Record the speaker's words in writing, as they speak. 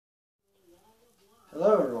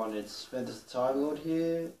Hello everyone, it's Spencer the Time Lord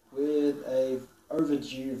here with a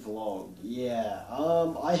overdue vlog.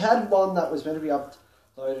 I had one that was meant to be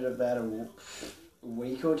uploaded about a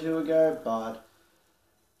week or two ago, but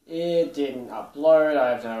it didn't upload.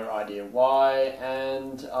 I have no idea why,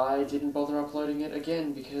 and I didn't bother uploading it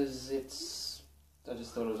again because I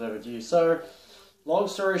just thought it was overdue. So, long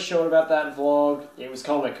story short about that vlog, it was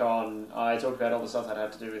Comic-Con. I talked about all the stuff that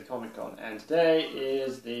had to do with Comic-Con, and today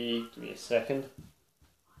is give me a second.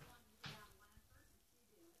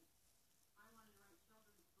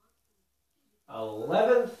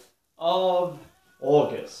 11th of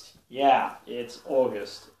August. Yeah, it's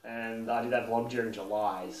August, and I did that vlog during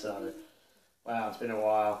July, so wow, it's been a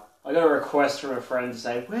while. I got a request from a friend to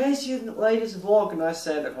say, "Where's your latest vlog?" And I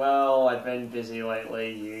said, "Well, I've been busy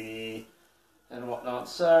lately, uni and whatnot."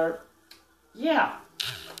 So yeah,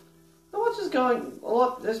 not much is going.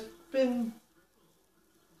 There's been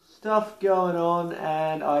stuff going on,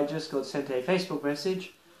 and I just got sent a Facebook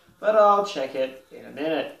message, but I'll check it in a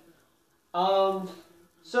minute.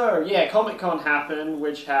 So yeah, Comic-Con happened,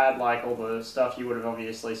 which had like all the stuff you would have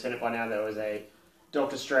obviously seen it by now. There was a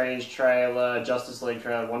Doctor Strange trailer, Justice League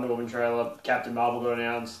trailer, Wonder Woman trailer, Captain Marvel got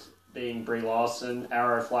announced being Brie Larson,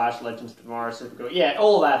 Arrow, Flash, Legends of Tomorrow, Supergirl. Yeah,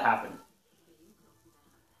 all of that happened.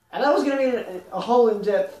 And that was going to be a whole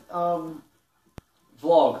in-depth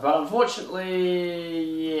vlog, but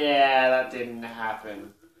unfortunately, yeah, that didn't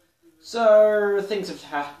happen. So things have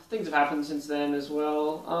happened since then as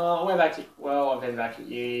well. I've been back at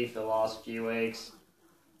uni for the last few weeks,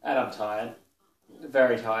 and I'm tired,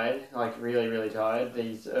 very tired, like really, really tired.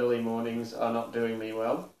 These early mornings are not doing me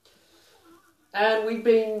well. And we've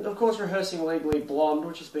been, of course, rehearsing Legally Blonde,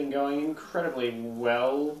 which has been going incredibly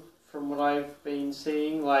well from what I've been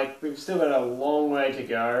seeing. Like, we've still got a long way to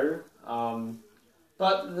go.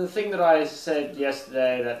 But the thing that I said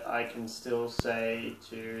yesterday that I can still say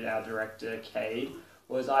to our director, Cade,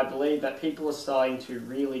 was I believe that people are starting to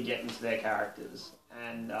really get into their characters.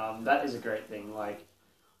 And that is a great thing. Like,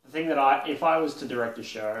 the thing that if I was to direct a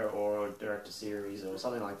show or direct a series or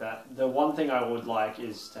something like that, the one thing I would like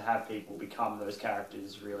is to have people become those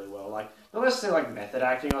characters really well. Like, not necessarily like method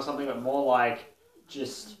acting or something, but more like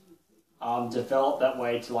just develop that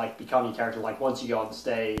way to like become your character. Like once you go on the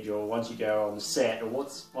stage or once you go on the set or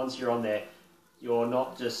once you're on there, you're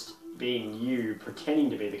not just being you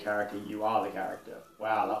pretending to be the character, you are the character.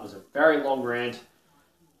 Wow, that was a very long rant.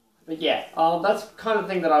 But yeah, that's the kind of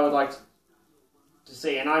thing that I would like to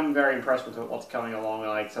see, and I'm very impressed with what's coming along.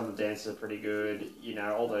 Like some of the dances are pretty good, you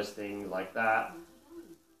know, all those things like that.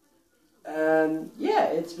 And yeah,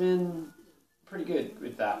 it's been pretty good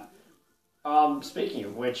with that. Speaking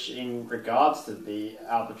of which, in regards to the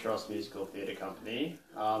Albatross Musical Theatre Company,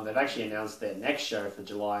 they've actually announced their next show for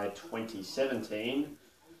July 2017,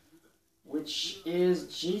 which is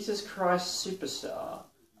Jesus Christ Superstar.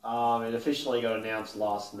 It officially got announced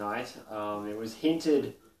last night. It was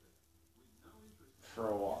hinted for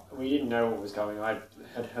a while. We didn't know what was coming. I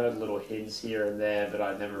had heard little hints here and there, but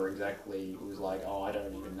I never exactly was like, oh, I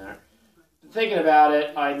don't even know. Thinking about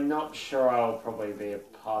it, I'm not sure I'll probably be a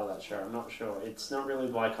part of that show. I'm not sure. It's not really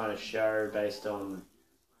my kind of show based on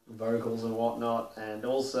vocals and whatnot. And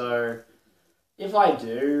also, if I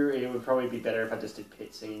do, it would probably be better if I just did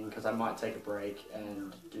pit singing, because I might take a break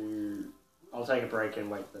and I'll take a break and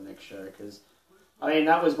wait for the next show, because I mean,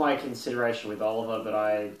 that was my consideration with Oliver, but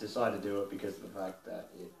I decided to do it because of the fact that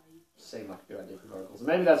it seemed like a good idea for vocals. And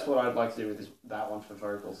maybe that's what I'd like to do with that one for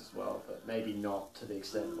vocals as well, but maybe not to the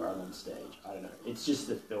extent where I'm on stage. I don't know. It's just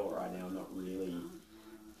the feel right now. I'm not really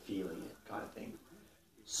feeling it, kind of thing.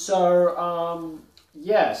 So,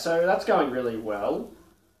 yeah, so that's going really well.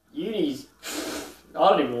 Uni's... I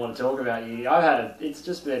don't even want to talk about uni. It's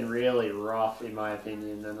just been really rough, in my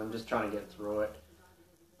opinion, and I'm just trying to get through it.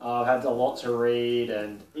 I've had a lot to read,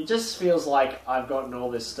 and it just feels like I've gotten all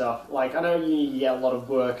this stuff. Like, I know you get a lot of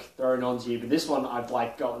work thrown onto you, but this one I've,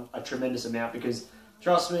 like, gotten a tremendous amount, because,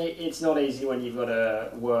 trust me, it's not easy when you've got to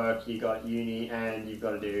work, you've got uni, and you've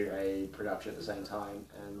got to do a production at the same time.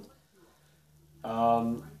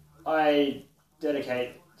 And I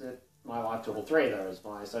dedicate my life to all three of those.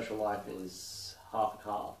 My social life is half and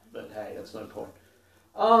half, but hey, that's no point.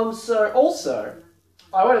 So, also...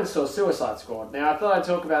 I went and saw Suicide Squad. Now, I thought I'd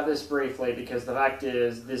talk about this briefly because the fact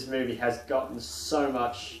is this movie has gotten so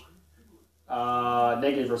much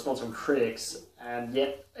negative response from critics, and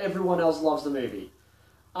yet everyone else loves the movie.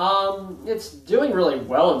 It's doing really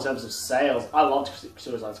well in terms of sales. I loved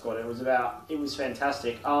Suicide Squad. It was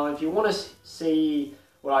fantastic. If you want to see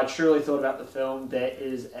what I truly thought about the film, there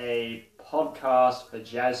is a podcast for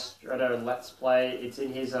Jazz Stretto Let's Play. It's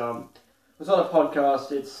in his It's not a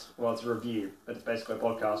podcast, it's a review, but it's basically a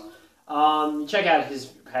podcast. Check out his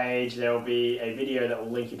page, there will be a video that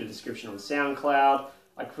will link you to the description on SoundCloud.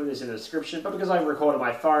 I can put this in the description, but because I record on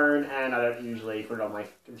my phone and I don't usually put it on my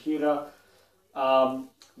computer,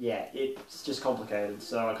 yeah, it's just complicated,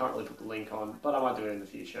 so I can't really put the link on, but I might do it in the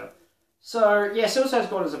future. So, yeah, Suicide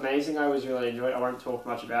Squad is amazing. I always really enjoy it. I won't talk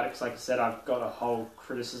much about it because, like I said, I've got a whole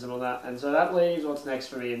criticism on that. And so that leaves what's next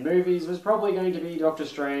for me in movies. Was probably going to be Doctor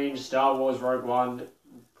Strange, Star Wars, Rogue One,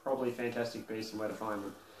 probably Fantastic Beasts and Where to Find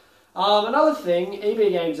Them. Another thing, EB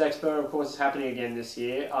Games Expo, of course, is happening again this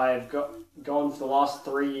year. I've gone for the last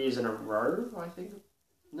 3 years in a row, I think.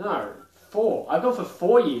 No, 4. I've gone for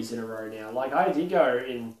 4 years in a row now. Like, I did go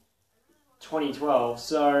in 2012,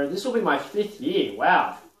 so this will be my 5th year.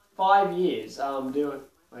 Wow. 5 years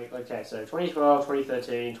okay, so 2012,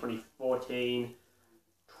 2013, 2014,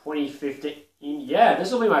 2015. Yeah,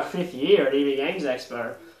 this will be my 5th year at EB Games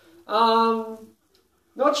Expo.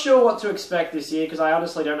 Not sure what to expect this year because I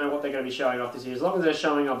honestly don't know what they're going to be showing off this year. As long as they're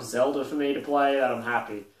showing off Zelda for me to play, that I'm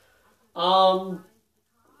happy. I'm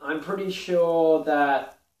pretty sure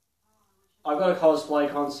that I've got a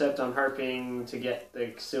cosplay concept. I'm hoping to get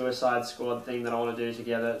the Suicide Squad thing that I want to do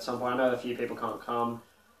together at some point. I know a few people can't come.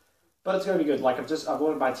 But it's going to be good. Like, I've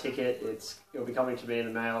ordered my ticket. It'll be coming to me in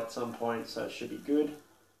the mail at some point, so it should be good.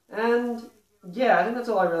 And, yeah, I think that's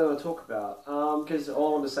all I really want to talk about. Because all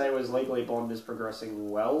I wanted to say was Legally Blonde is progressing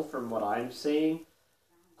well from what I'm seeing.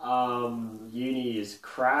 Uni is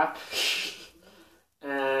crap.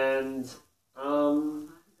 And,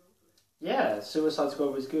 yeah, Suicide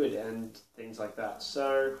Squad was good and things like that.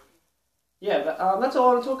 So, yeah, but that's all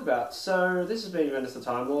I want to talk about. So, this has been Menace the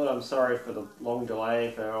Time Lord. I'm sorry for the long delay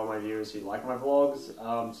for all my viewers who like my vlogs.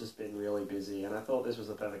 It's just been really busy, and I thought this was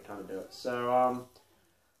the perfect time to do it. So,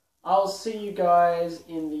 I'll see you guys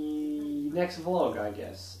in the next vlog, I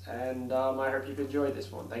guess. And I hope you've enjoyed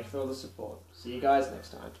this one. Thank you for all the support. See you guys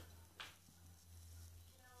next time.